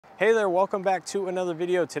Hey there, welcome back to another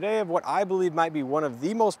video today of what I believe might be one of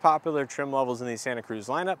the most popular trim levels in the Santa Cruz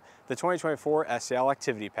lineup, the 2024 SEL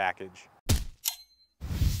Activity Package.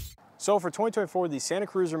 So for 2024, the Santa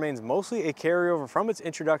Cruz remains mostly a carryover from its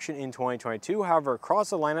introduction in 2022. However,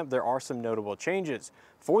 across the lineup, there are some notable changes.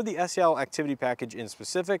 For the SEL Activity Package in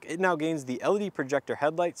specific, it now gains the LED projector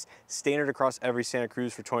headlights, standard across every Santa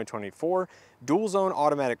Cruz for 2024, dual zone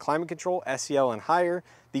automatic climate control, SEL and higher,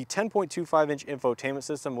 the 10.25-inch infotainment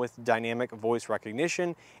system with dynamic voice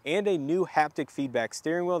recognition, and a new haptic feedback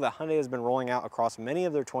steering wheel that Hyundai has been rolling out across many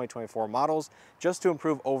of their 2024 models just to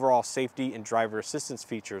improve overall safety and driver assistance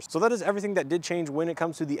features. So that is everything that did change when it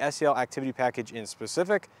comes to the SEL Activity Package in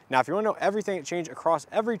specific. Now, if you want to know everything that changed across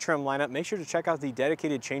every trim lineup, make sure to check out the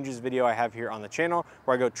dedicated changes video I have here on the channel,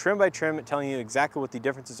 where I go trim by trim telling you exactly what the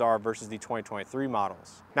differences are versus the 2023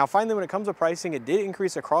 models. Now, finally, when it comes to pricing, it did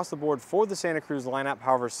increase across the board for the Santa Cruz lineup.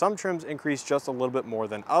 However, some trims increased just a little bit more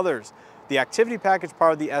than others. The Activity Package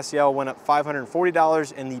part of the SEL went up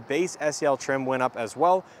 $540, and the base SEL trim went up as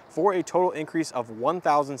well, for a total increase of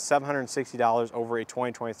 $1,760 over a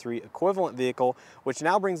 2023 equivalent vehicle, which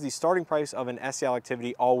now brings the starting price of an SEL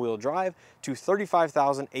Activity all-wheel drive to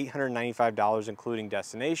 $35,895, including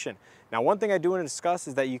destination. Now, one thing I do want to discuss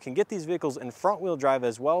is that you can get these vehicles in front-wheel drive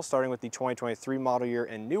as well, starting with the 2023 model year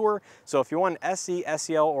and newer. So if you want an SE,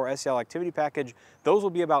 SEL, or SEL Activity Package, those will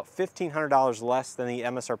be about $1,500 less than the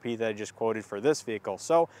MSRP that I just quoted for this vehicle.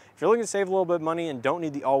 So if you're looking to save a little bit of money and don't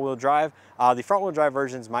need the all-wheel drive, the front-wheel drive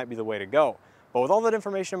versions might be the way to go. But with all that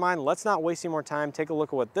information in mind, let's not waste any more time. Take a look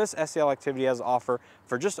at what this SEL Activity has to offer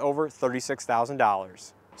for just over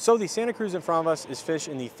 $36,000. So the Santa Cruz in front of us is finished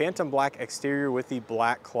in the Phantom Black exterior with the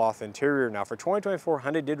black cloth interior. Now for 2024,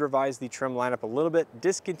 Hyundai did revise the trim lineup a little bit,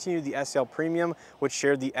 discontinued the SEL Premium, which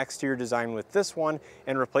shared the exterior design with this one,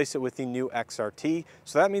 and replaced it with the new XRT.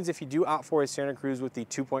 So that means if you do opt for a Santa Cruz with the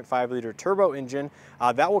 2.5-liter turbo engine,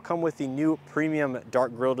 that will come with the new premium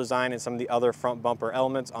dark grille design and some of the other front bumper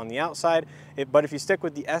elements on the outside. But if you stick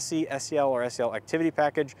with the SE, SEL, or SEL Activity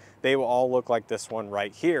Package, they will all look like this one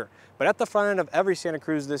right here. But at the front end of every Santa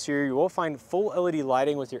Cruz this year, you will find full LED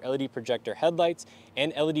lighting with your LED projector headlights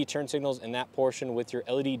and LED turn signals in that portion, with your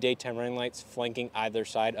LED daytime running lights flanking either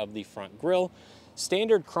side of the front grille.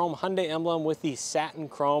 Standard chrome Hyundai emblem with the satin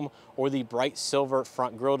chrome or the bright silver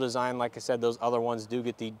front grille design. Like I said, those other ones do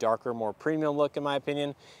get the darker, more premium look in my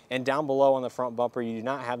opinion. And down below on the front bumper, you do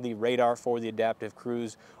not have the radar for the adaptive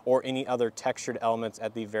cruise or any other textured elements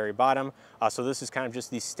at the very bottom. So this is kind of just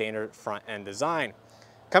the standard front end design.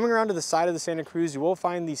 Coming around to the side of the Santa Cruz, you will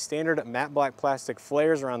find the standard matte black plastic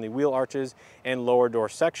flares around the wheel arches and lower door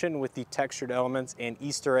section with the textured elements and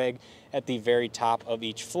Easter egg at the very top of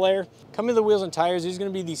each flare. Coming to the wheels and tires, these are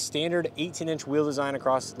going to be the standard 18-inch wheel design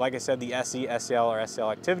across, like I said, the SE, SEL, or SEL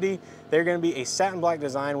Activity. They're going to be a satin black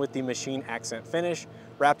design with the machine accent finish,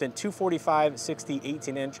 wrapped in 245, 60,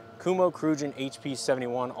 18-inch Kumo Crugin HP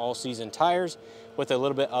 71 all-season tires with a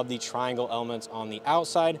little bit of the triangle elements on the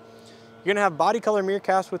outside. You're gonna have body color mirror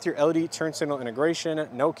caps with your LED turn signal integration,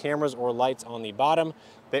 no cameras or lights on the bottom.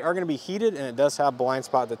 They are gonna be heated, and it does have blind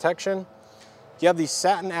spot detection. You have the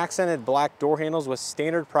satin accented black door handles with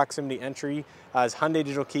standard proximity entry, as Hyundai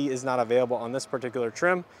Digital Key is not available on this particular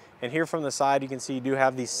trim. And here from the side, you can see you do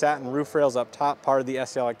have the satin roof rails up top, part of the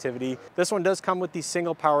SEL Activity. This one does come with the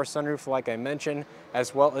single power sunroof, like I mentioned,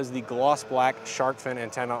 as well as the gloss black shark fin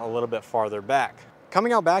antenna a little bit farther back.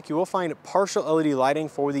 Coming out back, you will find partial LED lighting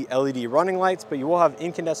for the LED running lights, but you will have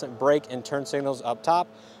incandescent brake and turn signals up top,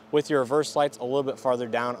 with your reverse lights a little bit farther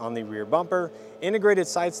down on the rear bumper. Integrated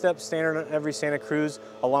side step standard on every Santa Cruz,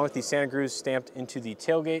 along with the Santa Cruz stamped into the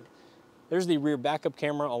tailgate. There's the rear backup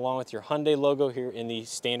camera along with your Hyundai logo here in the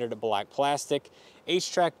standard black plastic.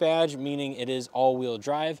 H-Track badge, meaning it is all-wheel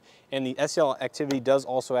drive, and the SEL Activity does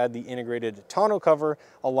also add the integrated tonneau cover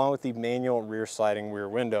along with the manual rear sliding rear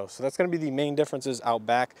window. So that's going to be the main differences out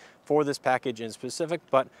back for this package in specific,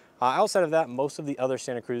 but outside of that, most of the other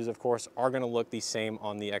Santa Cruzes, of course, are going to look the same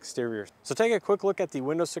on the exterior. So take a quick look at the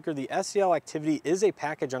window sticker. The SEL Activity is a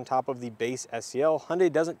package on top of the base SEL.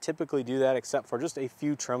 Hyundai doesn't typically do that except for just a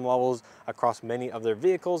few trim levels across many of their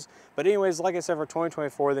vehicles. But anyways, like I said, for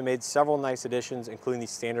 2024, they made several nice additions, including the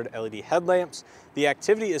standard LED headlamps. The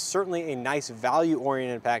Activity is certainly a nice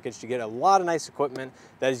value-oriented package to get a lot of nice equipment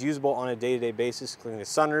that is usable on a day-to-day basis, including the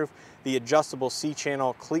sunroof, the adjustable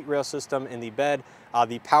C-channel cleat rail system in the bed,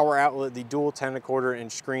 the power outlet, the dual 10.25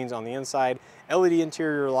 inch screens on the inside, LED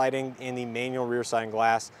interior lighting, and the manual rear side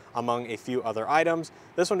glass, among a few other items.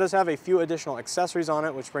 This one does have a few additional accessories on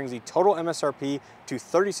it, which brings the total MSRP to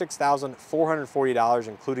 $36,440,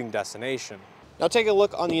 including destination. Now take a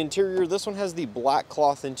look on the interior. This one has the black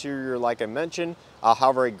cloth interior like I mentioned.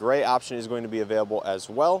 However, a gray option is going to be available as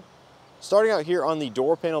well. Starting out here on the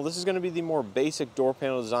door panel, this is going to be the more basic door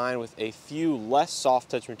panel design with a few less soft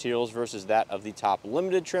touch materials versus that of the top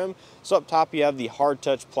limited trim. So up top you have the hard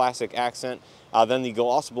touch plastic accent, then the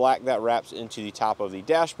gloss black that wraps into the top of the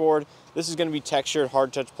dashboard. This is going to be textured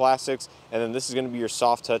hard touch plastics, and then this is going to be your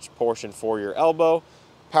soft touch portion for your elbow.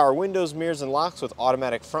 Power windows, mirrors, and locks with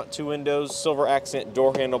automatic front two windows, silver accent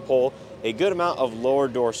door handle pull, a good amount of lower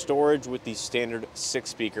door storage with the standard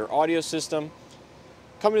 6-speaker audio system.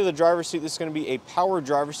 Coming to the driver's seat, this is going to be a power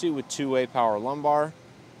driver's seat with two-way power lumbar.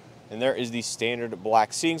 And there is the standard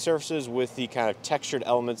black seating surfaces with the kind of textured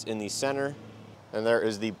elements in the center. And there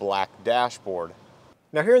is the black dashboard.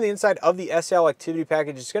 Now here on the inside of the SEL activity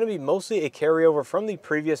package, it's going to be mostly a carryover from the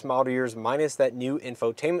previous model years minus that new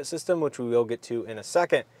infotainment system, which we will get to in a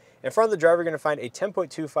second. In front of the driver, you're going to find a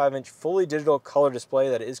 10.25-inch fully digital color display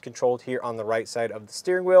that is controlled here on the right side of the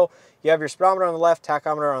steering wheel. You have your speedometer on the left,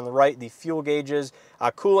 tachometer on the right, the fuel gauges,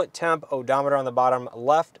 coolant temp, odometer on the bottom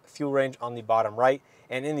left, fuel range on the bottom right,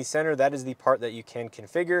 and in the center, that is the part that you can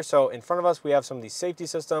configure. So in front of us, we have some of these safety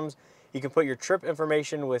systems. You can put your trip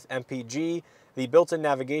information with MPG, the built-in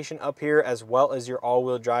navigation up here, as well as your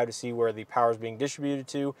all-wheel drive to see where the power is being distributed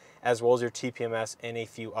to, as well as your TPMS and a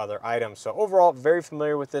few other items. So overall, very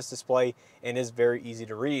familiar with this display and is very easy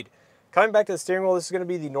to read. Coming back to the steering wheel, this is going to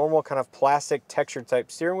be the normal kind of plastic textured type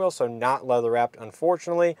steering wheel, so not leather wrapped,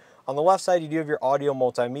 unfortunately. On the left side, you do have your audio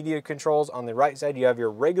multimedia controls. On the right side, you have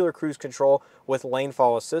your regular cruise control with lane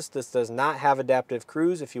follow assist. This does not have adaptive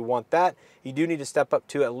cruise. If you want that, you do need to step up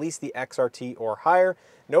to at least the XRT or higher.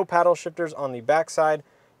 No paddle shifters on the back side.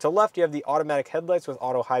 To the left, you have the automatic headlights with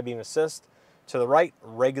auto high beam assist. To the right,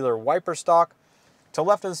 regular wiper stalk. To the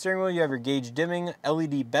left of the steering wheel, you have your gauge dimming,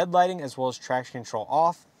 LED bed lighting, as well as traction control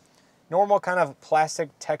off. Normal kind of plastic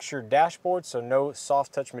textured dashboard, so no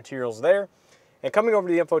soft touch materials there. And coming over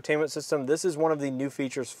to the infotainment system, this is one of the new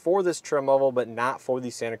features for this trim level, but not for the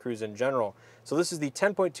Santa Cruz in general. So this is the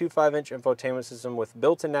 10.25-inch infotainment system with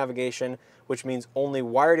built-in navigation, which means only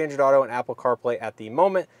wired Android Auto and Apple CarPlay at the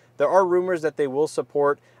moment. There are rumors that they will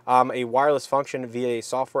support a wireless function via a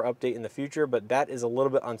software update in the future, but that is a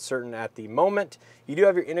little bit uncertain at the moment. You do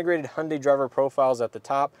have your integrated Hyundai driver profiles at the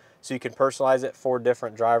top, so you can personalize it for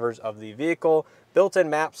different drivers of the vehicle. Built-in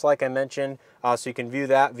maps, like I mentioned, so you can view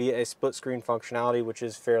that via a split screen functionality, which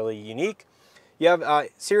is fairly unique. You have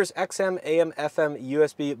Sirius XM, AM, FM,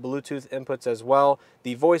 USB, Bluetooth inputs as well.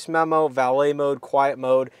 The voice memo, valet mode, quiet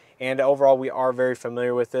mode, and overall we are very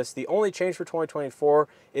familiar with this. The only change for 2024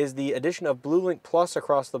 is the addition of BlueLink Plus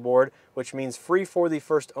across the board, which means free for the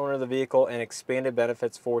first owner of the vehicle and expanded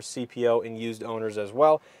benefits for CPO and used owners as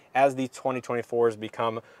well, as the 2024s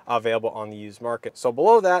become available on the used market. So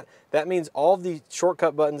below that, that means all of the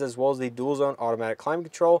shortcut buttons as well as the dual zone automatic climate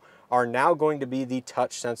control are now going to be the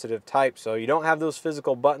touch sensitive type. So you don't have those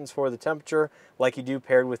physical buttons for the temperature like you do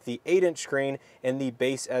paired with the 8-inch screen and the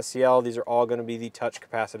base SEL. These are all going to be the touch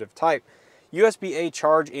capacitive type. USB-A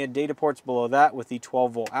charge and data ports below that with the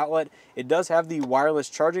 12-volt outlet. It does have the wireless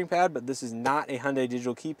charging pad, but this is not a Hyundai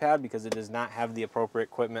digital keypad because it does not have the appropriate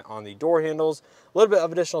equipment on the door handles. A little bit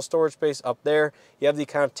of additional storage space up there. You have the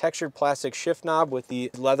kind of textured plastic shift knob with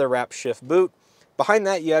the leather wrap shift boot. Behind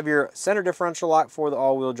that, you have your center differential lock for the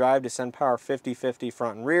all-wheel drive to send power 50-50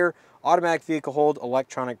 front and rear, automatic vehicle hold,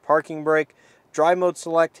 electronic parking brake, drive mode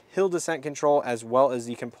select, hill descent control, as well as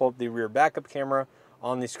you can pull up the rear backup camera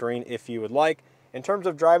on the screen if you would like. In terms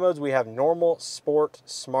of drive modes, we have normal, sport,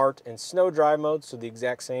 smart, and snow drive modes, so the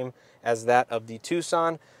exact same as that of the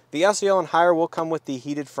Tucson. The SEL and higher will come with the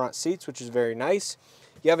heated front seats, which is very nice.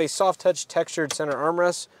 You have a soft touch textured center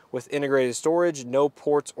armrest with integrated storage, no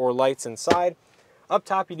ports or lights inside. Up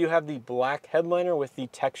top, you do have the black headliner with the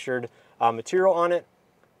textured material on it,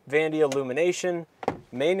 vanity illumination,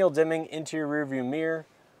 manual dimming interior rear view mirror,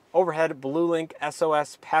 overhead BlueLink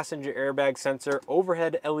SOS passenger airbag sensor,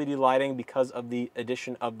 overhead LED lighting because of the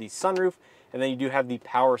addition of the sunroof, and then you do have the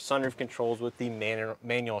power sunroof controls with the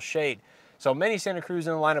manual shade. So many Santa Cruz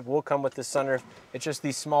in the lineup will come with this sunroof. It's just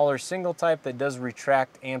the smaller single type that does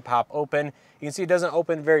retract and pop open. You can see it doesn't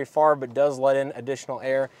open very far, but does let in additional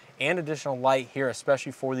air and additional light here,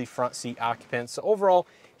 especially for the front seat occupants. So overall,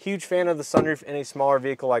 huge fan of the sunroof in a smaller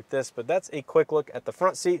vehicle like this, but that's a quick look at the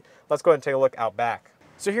front seat. Let's go ahead and take a look out back.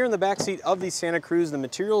 So here in the back seat of the Santa Cruz, the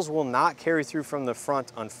materials will not carry through from the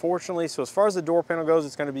front, unfortunately. So as far as the door panel goes,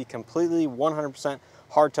 it's going to be completely 100%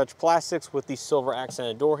 hard touch plastics with the silver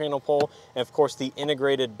accented door handle pull, and of course the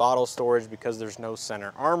integrated bottle storage because there's no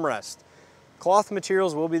center armrest. Cloth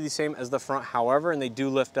materials will be the same as the front, however, and they do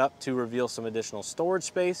lift up to reveal some additional storage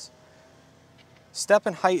space. Step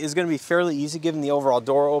in height is going to be fairly easy given the overall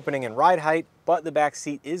door opening and ride height, but the back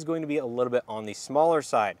seat is going to be a little bit on the smaller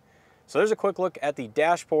side. So there's a quick look at the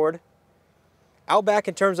dashboard. Out back,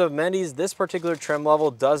 in terms of amenities, this particular trim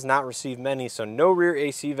level does not receive many, so no rear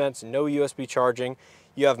AC vents, no USB charging.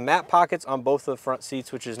 You have mat pockets on both of the front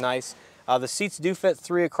seats, which is nice. The seats do fit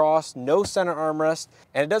 3 across, no center armrest,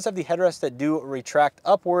 and it does have the headrests that do retract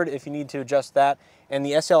upward if you need to adjust that. And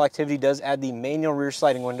the SEL Activity does add the manual rear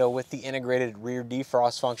sliding window with the integrated rear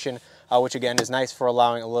defrost function, which again is nice for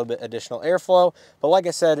allowing a little bit additional airflow. But like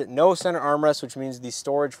I said, no center armrest, which means the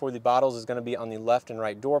storage for the bottles is going to be on the left and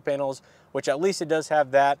right door panels, which at least it does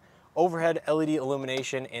have that. Overhead LED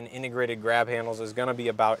illumination and integrated grab handles is going to be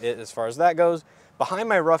about it as far as that goes. Behind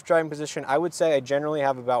my rough driving position, I would say I generally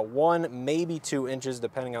have about 1, maybe 2 inches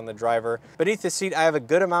depending on the driver. Beneath the seat, I have a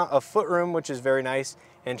good amount of footroom, which is very nice.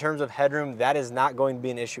 In terms of headroom, that is not going to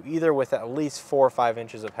be an issue either, with at least 4 or 5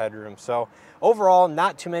 inches of headroom. So overall,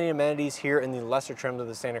 not too many amenities here in the lesser trims of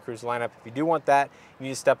the Santa Cruz lineup. If you do want that, you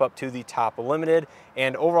need to step up to the top limited,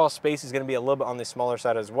 and overall space is going to be a little bit on the smaller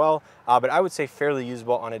side as well, but I would say fairly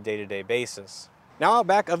usable on a day-to-day basis. Now out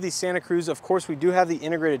back of the Santa Cruz, of course, we do have the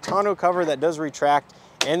integrated tonneau cover that does retract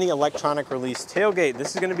and the electronic release tailgate.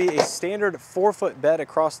 This is going to be a standard 4-foot bed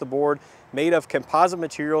across the board, made of composite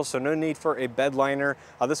materials, so no need for a bed liner.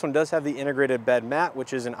 This one does have the integrated bed mat,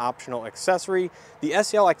 which is an optional accessory. The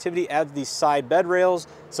SEL Activity adds the side bed rails,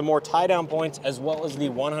 some more tie-down points, as well as the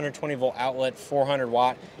 120-volt outlet,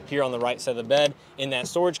 400-watt here on the right side of the bed. In that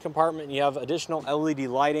storage compartment, you have additional LED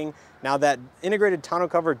lighting. Now that integrated tonneau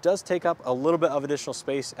cover does take up a little bit of additional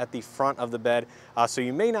space at the front of the bed, so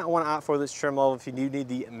you may not want to opt for this trim level if you do need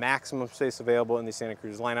the maximum space available in the Santa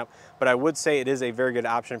Cruz lineup, but I would say it is a very good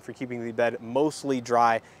option for keeping the bed mostly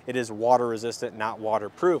dry. It is water resistant, not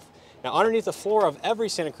waterproof. Now underneath the floor of every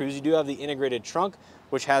Santa Cruz, you do have the integrated trunk,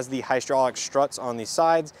 which has the hydraulic struts on the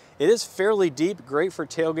sides. It is fairly deep, great for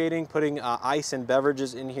tailgating, putting ice and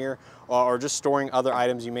beverages in here, or just storing other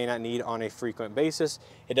items you may not need on a frequent basis.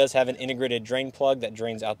 It does have an integrated drain plug that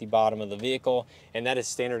drains out the bottom of the vehicle, and that is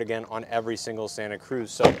standard again on every single Santa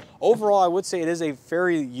Cruz. So overall, I would say it is a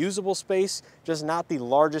very usable space, just not the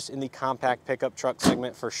largest in the compact pickup truck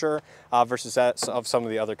segment for sure, versus that of some of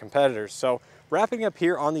the other competitors. So wrapping up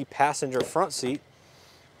here on the passenger front seat,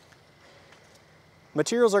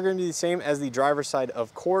 materials are going to be the same as the driver's side,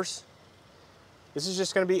 of course. This is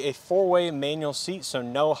just going to be a 4-way manual seat, so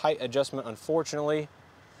no height adjustment, unfortunately.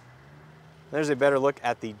 There's a better look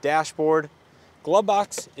at the dashboard. Glove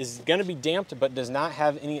box is going to be damped, but does not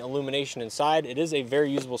have any illumination inside. It is a very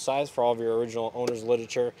usable size for all of your original owner's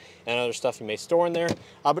literature and other stuff you may store in there.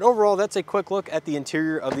 But overall, that's a quick look at the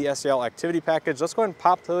interior of the SEL Activity package. Let's go ahead and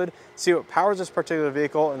pop the hood, see what powers this particular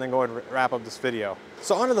vehicle, and then go ahead and wrap up this video.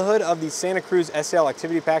 So onto the hood of the Santa Cruz SEL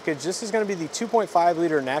Activity package. This is going to be the 2.5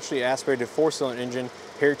 liter naturally aspirated 4-cylinder engine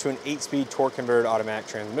paired to an 8-speed torque converted automatic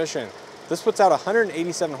transmission. This puts out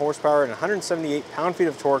 187 horsepower and 178 pound-feet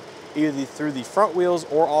of torque, either through the front wheels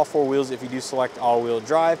or all 4 wheels if you do select all-wheel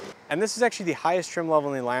drive. And this is actually the highest trim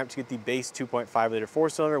level in the lineup to get the base 2.5 liter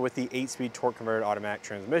 4-cylinder with the 8-speed torque converted automatic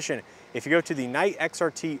transmission. If you go to the Night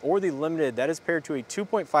XRT or the Limited, that is paired to a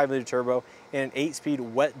 2.5 liter turbo and an 8-speed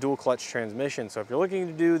wet dual clutch transmission. So if you're looking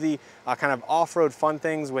to do the kind of off-road fun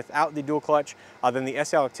things without the dual clutch, then the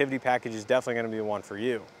SEL Activity package is definitely going to be the one for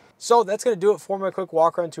you. So that's going to do it for my quick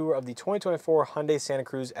walk-around tour of the 2024 Hyundai Santa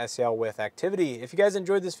Cruz SEL with Activity. If you guys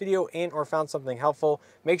enjoyed this video and or found something helpful,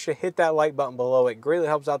 make sure to hit that like button below. It greatly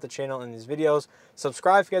helps out the channel in these videos.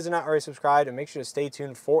 Subscribe if you guys are not already subscribed, and make sure to stay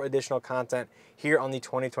tuned for additional content here on the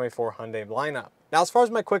 2024 Hyundai lineup. Now, as far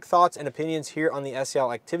as my quick thoughts and opinions here on the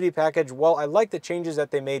SEL Activity package, well, I like the changes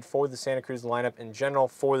that they made for the Santa Cruz lineup in general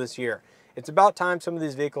for this year. It's about time some of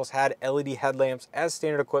these vehicles had LED headlamps as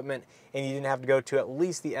standard equipment, and you didn't have to go to at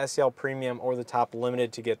least the SEL Premium or the Top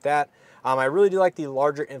Limited to get that. I really do like the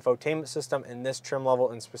larger infotainment system in this trim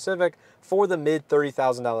level in specific for the mid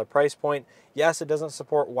 $30,000 price point. Yes, it doesn't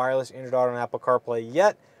support wireless Android Auto and Apple CarPlay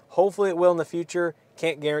yet. Hopefully it will in the future.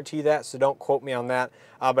 Can't guarantee that, so don't quote me on that.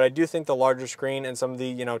 But I do think the larger screen and some of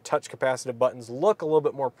the touch capacitive buttons look a little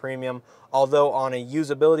bit more premium. Although on a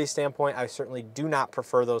usability standpoint, I certainly do not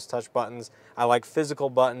prefer those touch buttons. I like physical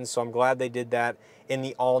buttons, so I'm glad they did that in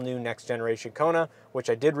the all-new next generation Kona, which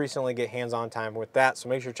I did recently get hands-on time with that, so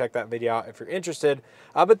make sure to check that video out if you're interested.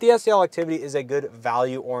 But the SEL Activity is a good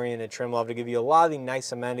value-oriented trim level to give you a lot of the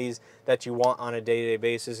nice amenities that you want on a day-to-day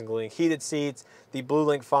basis, including heated seats, the Blue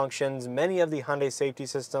Link functions, many of the Hyundai safety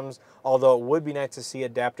systems, although it would be nice to see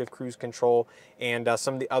adaptive cruise control and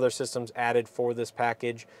some of the other systems added for this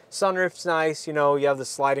package. Sunroof's nice, you have the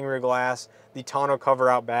sliding rear glass, the tonneau cover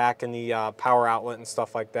out back, and the power outlet and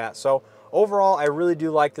stuff like that. So overall, I really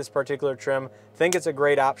do like this particular trim. Think it's a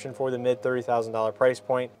great option for the mid $30,000 price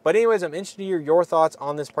point. But anyways, I'm interested to hear your thoughts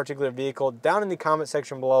on this particular vehicle down in the comment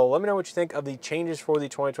section below. Let me know what you think of the changes for the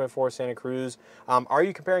 2024 Santa Cruz. Are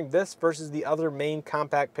you comparing this versus the other main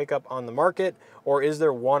compact pickup on the market, or is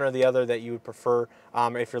there one or the other that you would prefer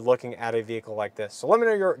if you're looking at a vehicle like this? So let me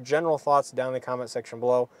know your general thoughts down in the comment section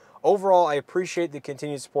below. Overall, I appreciate the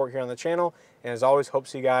continued support here on the channel, and as always, hope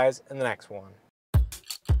to see you guys in the next one.